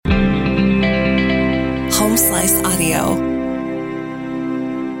Home Slice Audio.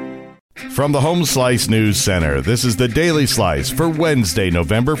 From the Home Slice News Center, this is the Daily Slice for Wednesday,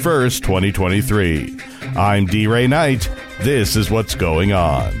 November 1st, 2023. I'm D. Ray Knight. This is what's going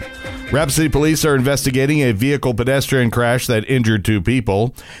on. Rapid City Police are investigating a vehicle pedestrian crash that injured two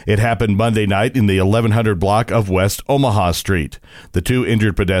people. It happened Monday night in the 1100 block of West Omaha Street. The two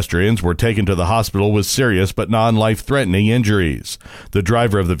injured pedestrians were taken to the hospital with serious but non-life-threatening injuries. The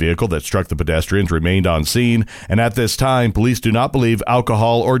driver of the vehicle that struck the pedestrians remained on scene, and at this time, police do not believe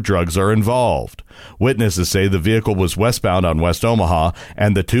alcohol or drugs are involved. Witnesses say the vehicle was westbound on West Omaha,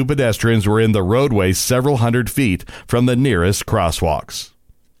 and the two pedestrians were in the roadway several hundred feet from the nearest crosswalks.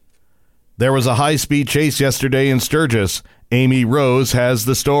 There was a high-speed chase yesterday in Sturgis. Amy Rose has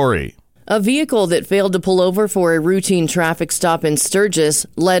the story. A vehicle that failed to pull over for a routine traffic stop in Sturgis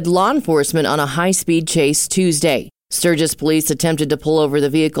led law enforcement on a high-speed chase Tuesday. Sturgis police attempted to pull over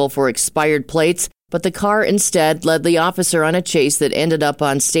the vehicle for expired plates, but the car instead led the officer on a chase that ended up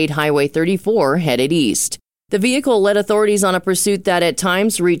on State Highway 34 headed east. The vehicle led authorities on a pursuit that at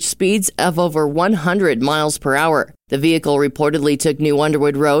times reached speeds of over 100 miles per hour. The vehicle reportedly took New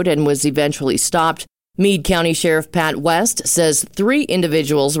Underwood Road and was eventually stopped. Meade County Sheriff Pat West says 3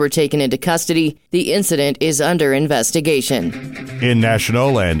 individuals were taken into custody. The incident is under investigation. In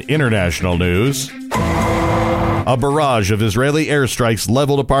national and international news, a barrage of Israeli airstrikes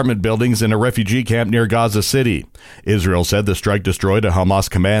leveled apartment buildings in a refugee camp near Gaza City. Israel said the strike destroyed a Hamas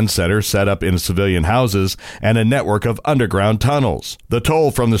command center set up in civilian houses and a network of underground tunnels. The toll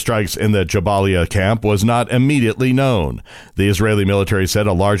from the strikes in the Jabalia camp was not immediately known. The Israeli military said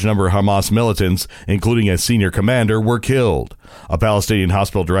a large number of Hamas militants, including a senior commander, were killed. A Palestinian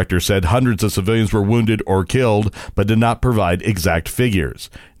hospital director said hundreds of civilians were wounded or killed, but did not provide exact figures.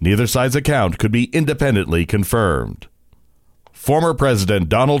 Neither side's account could be independently confirmed. Former President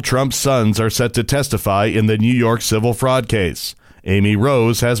Donald Trump's sons are set to testify in the New York civil fraud case. Amy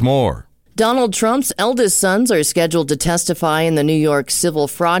Rose has more. Donald Trump's eldest sons are scheduled to testify in the New York civil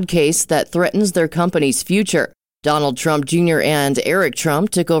fraud case that threatens their company's future. Donald Trump Jr. and Eric Trump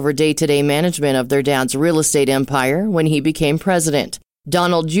took over day-to-day management of their dad's real estate empire when he became president.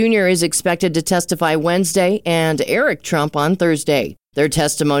 Donald Jr. is expected to testify Wednesday and Eric Trump on Thursday. Their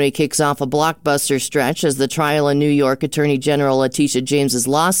testimony kicks off a blockbuster stretch as the trial in New York Attorney General Letitia James's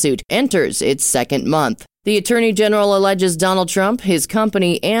lawsuit enters its second month. The Attorney General alleges Donald Trump, his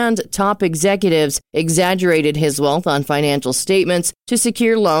company, and top executives exaggerated his wealth on financial statements to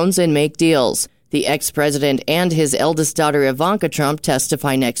secure loans and make deals. The ex-president and his eldest daughter Ivanka Trump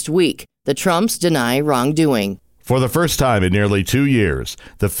testify next week. The Trumps deny wrongdoing. For the first time in nearly 2 years,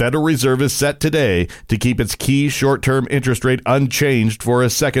 the Federal Reserve is set today to keep its key short-term interest rate unchanged for a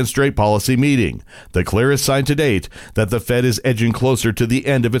second straight policy meeting, the clearest sign to date that the Fed is edging closer to the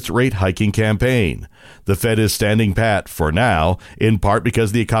end of its rate hiking campaign. The Fed is standing pat for now, in part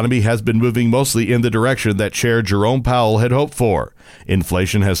because the economy has been moving mostly in the direction that Chair Jerome Powell had hoped for.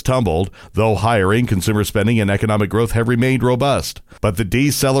 Inflation has tumbled, though hiring, consumer spending, and economic growth have remained robust. But the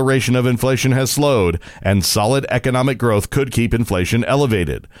deceleration of inflation has slowed, and solid economic growth could keep inflation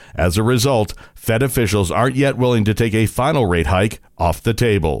elevated. As a result, Fed officials aren't yet willing to take a final rate hike off the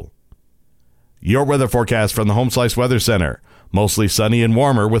table. Your weather forecast from the Home Slice Weather Center. Mostly sunny and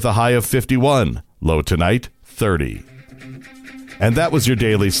warmer with a high of 51. Low tonight, 30. And that was your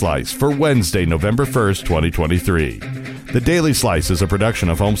Daily Slice for Wednesday, November 1st, 2023. The Daily Slice is a production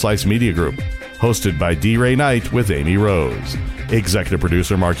of Home Slice Media Group, hosted by D. Ray Knight with Amy Rose. Executive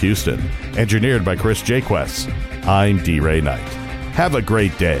producer Mark Houston. Engineered by Chris Jaquess. I'm D. Ray Knight. Have a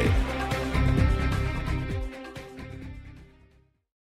great day.